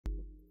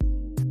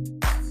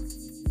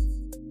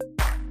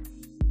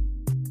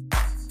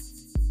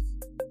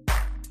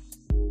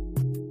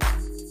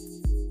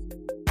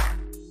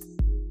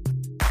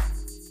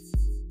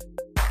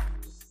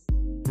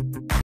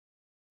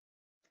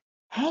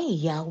Hey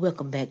y'all,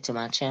 welcome back to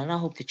my channel. I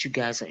hope that you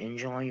guys are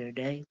enjoying your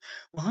day.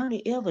 Well,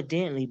 honey,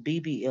 evidently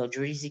BBL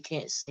Drizzy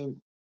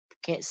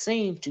can't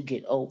seem to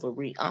get over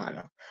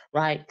Rihanna,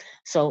 right?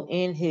 So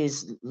in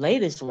his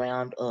latest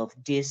round of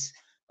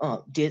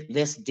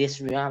let's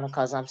diss Rihanna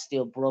because I'm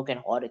still broken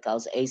hearted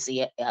because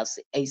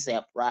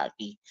ASAP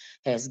Rocky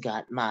has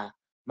got my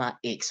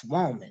ex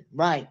woman,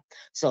 right?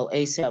 So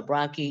ASAP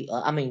Rocky,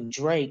 I mean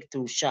Drake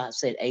threw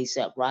shots at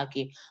ASAP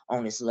Rocky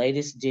on his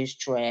latest diss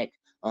track,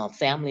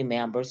 Family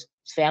Matters.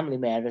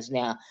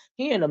 Now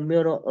he in the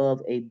middle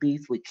of a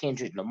beef with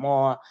Kendrick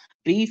Lamar.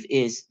 Beef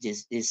is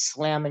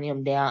slamming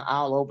him down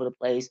all over the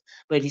place,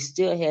 but he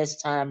still has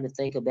time to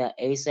think about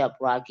ASAP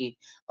Rocky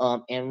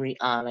and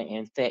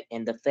Rihanna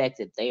and the fact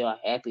that they are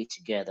happy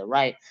together,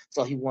 right?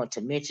 So he wants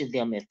to mention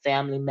them in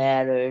Family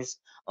Matters.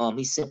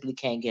 He simply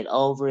can't get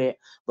over it.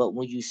 But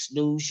when you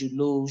snooze, you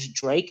lose.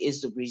 Drake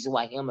is the reason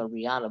why him and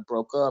Rihanna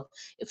broke up.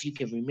 If you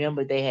can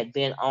remember, they had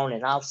been on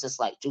and off since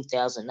like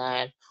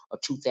 2009 or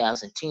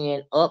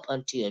 2010, up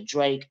until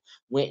Drake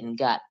went and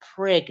got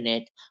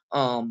pregnant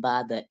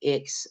by the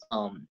ex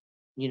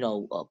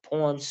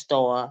porn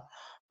star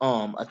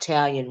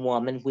Italian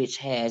woman, which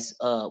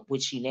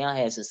he now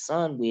has a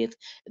son with,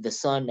 the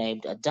son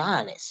named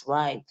Adonis,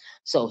 right?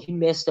 So he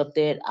messed up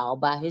that all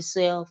by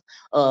himself.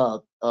 Uh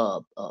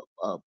uh uh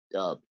uh,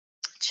 uh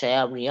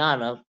Child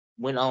Rihanna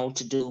went on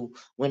to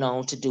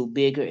do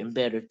bigger and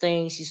better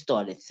things. She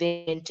started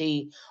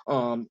Fenty.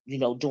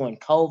 During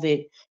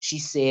COVID, she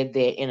said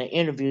that in an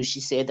interview, she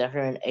said that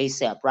her and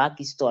ASAP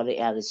Rocky started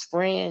out as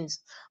friends.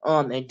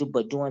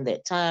 But during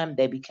that time,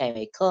 they became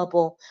a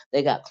couple.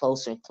 They got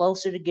closer and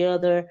closer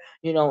together.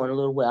 And a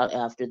little while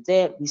after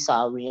that, we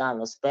saw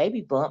Rihanna's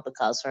baby bump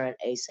because her and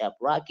ASAP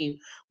Rocky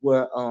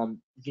were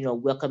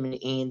welcoming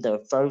in their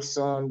first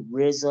son,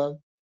 RZA,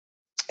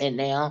 and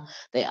now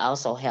they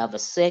also have a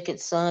second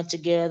son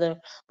together,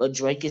 but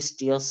Drake is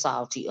still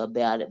salty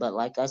about it. But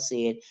like I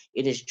said,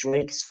 it is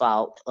Drake's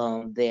fault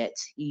that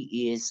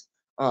he is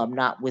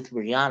not with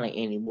Rihanna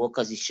anymore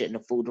because he shouldn't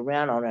have fooled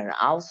around on her. And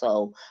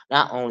also,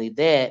 not only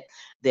that,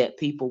 that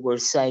people were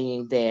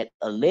saying that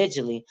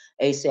allegedly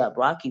ASAP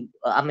Rocky,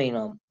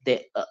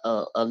 that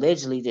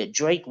allegedly that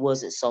Drake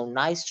wasn't so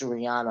nice to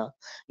Rihanna,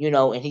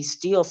 and he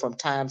still from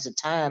time to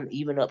time,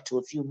 even up to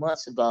a few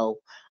months ago,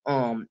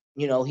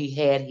 he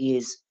had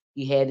his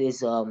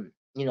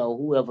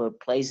whoever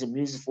plays the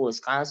music for his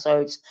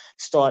concerts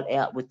start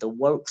out with the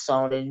work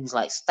song, and he was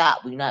like,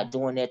 stop, we're not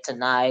doing that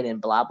tonight,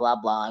 and blah blah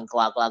blah and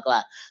blah blah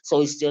blah. So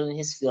he's still in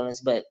his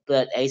feelings, but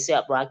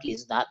ASAP Rocky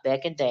is not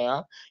backing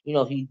down.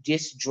 He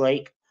dissed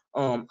Drake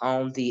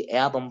on the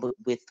album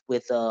with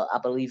I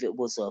believe it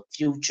was a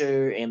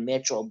Future and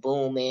Metro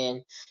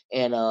Boomin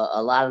and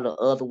a lot of the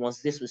other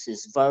ones. This was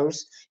his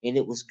verse, and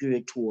it was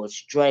geared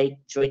towards Drake.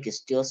 Drake is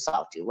still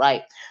salty,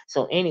 right?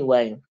 So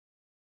anyway,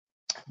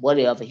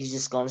 whatever. He's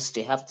just gonna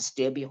still have to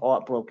still be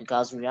heartbroken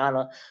because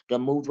Rihanna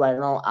done moved right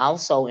along.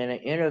 Also, in an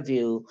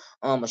interview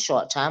a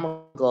short time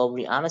ago,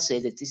 Rihanna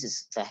said that this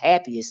is the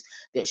happiest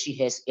that she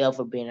has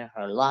ever been in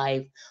her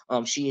life.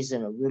 She is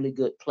in a really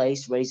good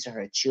place raising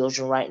her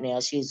children right now.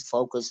 She is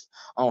focused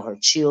on her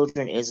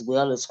children as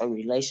well as her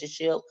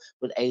relationship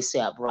with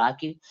ASAP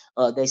Rocky.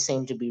 They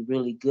seem to be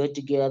really good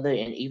together,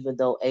 and even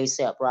though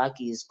ASAP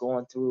Rocky is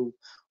going through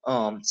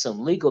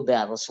some legal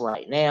battles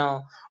right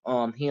now,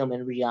 him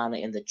and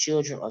Rihanna and the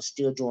children are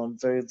still doing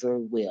very,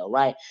 very well,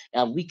 right?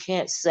 Now we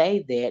can't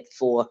say that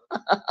for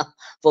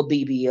for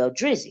BBL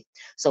Drizzy.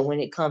 So when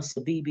it comes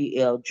to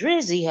BBL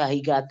Drizzy, how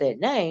he got that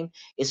name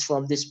is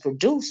from this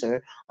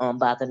producer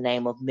by the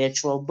name of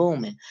Metro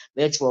Boomin.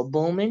 Metro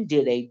Boomin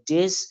did a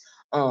diss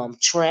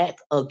track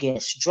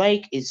against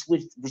Drake.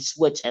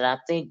 Which and I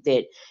think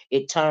that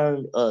it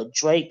turned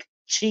Drake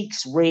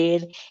cheeks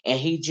red, and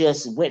he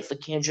just went for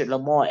Kendrick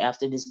Lamar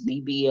after this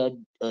BBL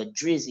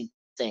Drizzy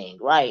thing,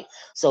 right?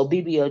 So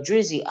BBL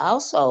Drizzy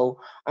also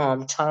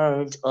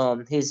turned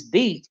his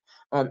beat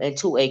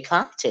into a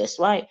contest,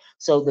 right?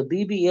 So the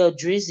BBL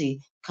Drizzy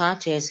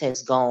contest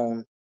has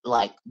gone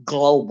like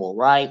global,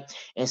 right?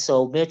 And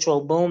so Metro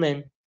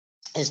Boomin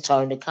has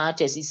turned the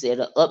contest. He said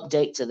an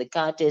update to the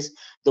contest.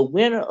 The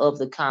winner of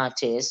the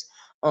contest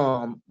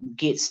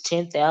gets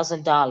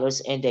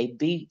 $10,000, and a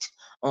beat.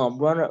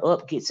 Runner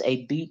up gets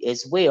a beat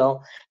as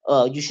well.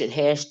 You should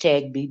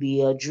hashtag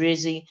BBL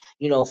Drizzy,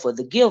 for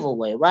the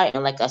giveaway, right?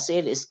 And like I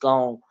said, it's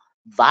gone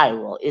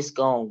viral. It's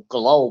gone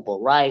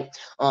global, right?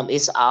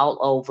 It's all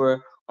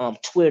over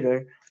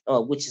Twitter,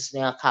 which is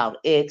now called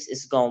X.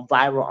 It's gone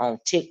viral on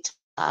TikTok.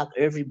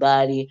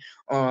 Everybody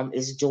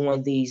is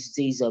doing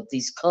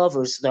these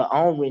covers, their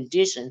own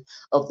rendition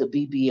of the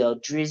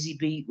BBL Drizzy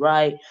beat,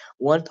 right?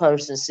 One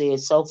person said,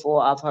 so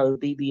far I've heard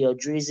BBL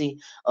Drizzy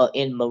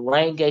in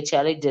merengue.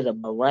 Child, they did a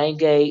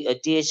merengue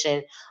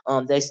edition.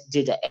 They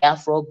did an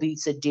Afro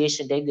Beats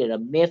edition. They did a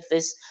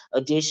Memphis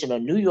edition, a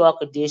New York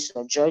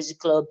edition, a Jersey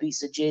Club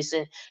Beats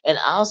edition, and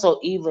also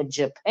even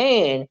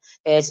Japan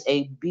has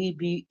a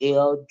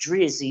BBL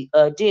Drizzy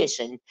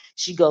edition.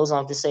 She goes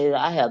on to say that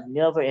I have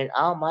never in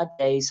all my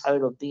days days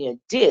heard of being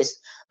dissed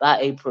by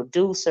a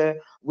producer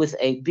with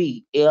a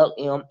beat,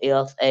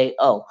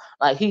 LMFAO.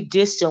 Like he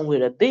dissed him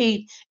with a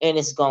beat, and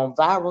it's gone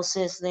viral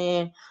since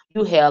then.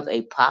 You have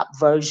a pop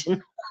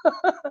version,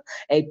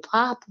 a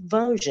pop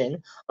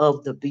version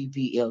of the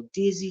BBL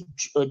Dizzy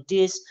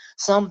diss.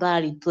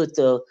 Somebody put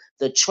the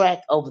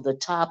track over the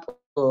top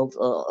of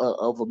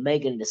a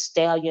Megan the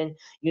Stallion.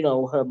 You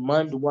know, her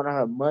Monday, one of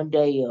her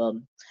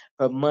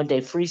Monday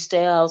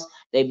freestyles.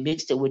 They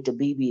mixed it with the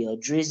BBL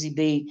Drizzy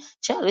beat.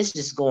 Child, it's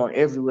just going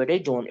everywhere. They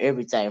doing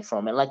everything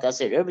from it. Like I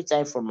said,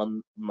 everything from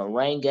a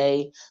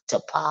merengue to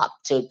pop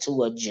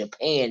to a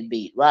Japan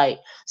beat, right?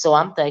 So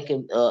I'm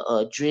thinking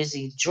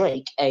Drizzy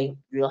Drake ain't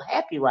real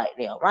happy right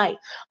now, right?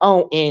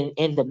 Oh, and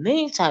in the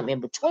meantime, in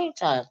between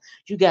time,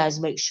 you guys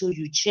make sure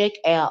you check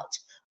out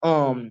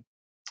um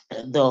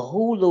the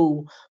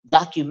Hulu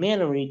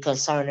documentary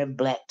concerning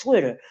Black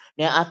Twitter.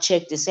 Now I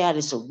checked this out.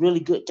 It's a really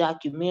good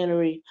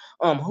documentary.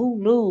 Who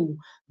knew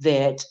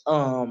that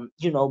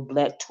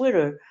Black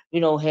Twitter,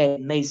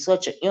 had made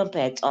such an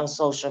impact on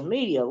social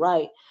media,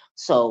 right?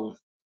 So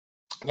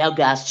y'all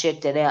guys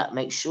check that out.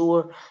 Make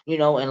sure,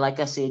 and like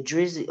I said,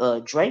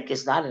 Drake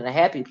is not in a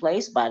happy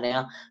place by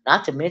now.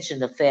 Not to mention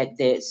the fact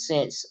that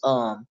since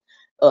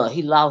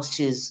he lost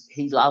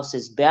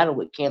his battle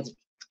with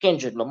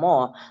Kendrick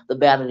Lamar, the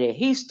battle that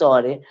he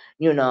started,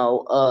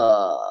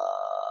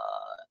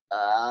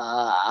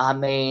 I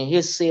mean,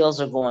 his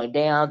sales are going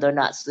down. They're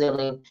not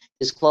selling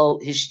his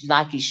clothes. His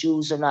Nike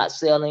shoes are not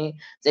selling.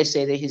 They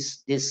say that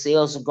his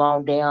sales are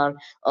gone down.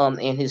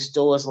 In his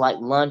stores like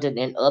London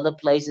and other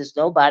places.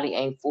 Nobody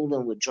ain't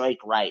fooling with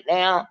Drake right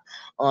now,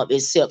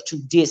 except to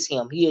diss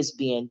him. He is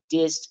being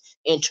dissed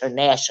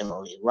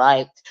internationally,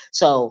 right?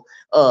 So,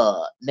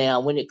 now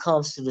when it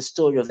comes to the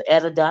story of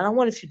Adidon, I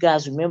wonder if you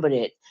guys remember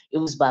that it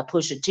was by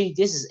Pusha T.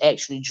 This is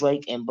actually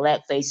Drake in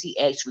blackface. He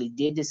actually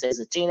did this as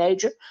a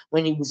teenager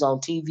when he was on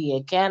TV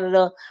in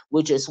Canada,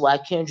 which is why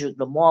Kendrick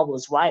Lamar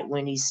was right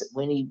when he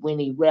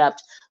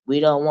rapped,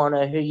 "We don't want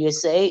to hear you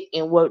say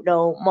and work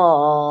no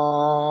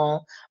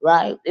more."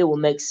 Right? It will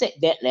make sense.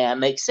 That now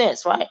makes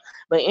sense, right?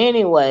 But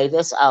anyway,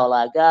 that's all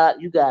I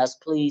got. You guys,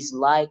 please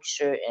like,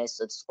 share, and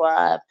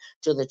subscribe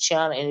to the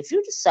channel. And if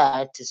you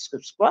decide to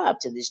subscribe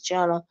to this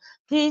channel,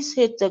 please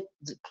hit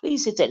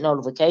that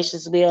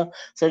notifications bell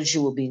so that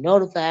you will be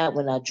notified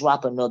when I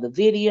drop another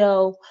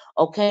video.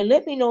 Okay,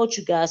 let me know what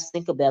you guys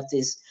think about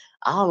this,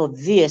 all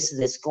of this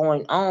that's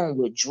going on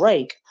with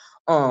Drake.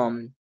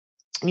 In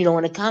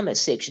the comment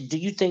section, do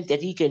you think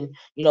that he can,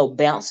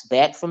 bounce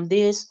back from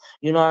this?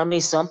 You know what I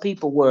mean? Some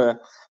people were,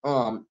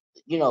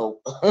 you know,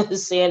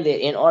 saying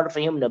that in order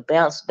for him to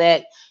bounce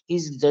back,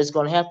 there's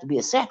going to have to be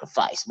a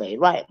sacrifice made,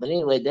 right? But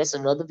anyway, that's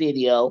another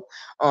video.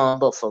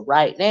 But for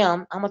right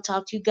now, I'm gonna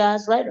talk to you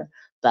guys later.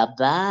 Bye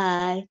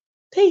bye.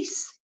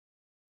 Peace.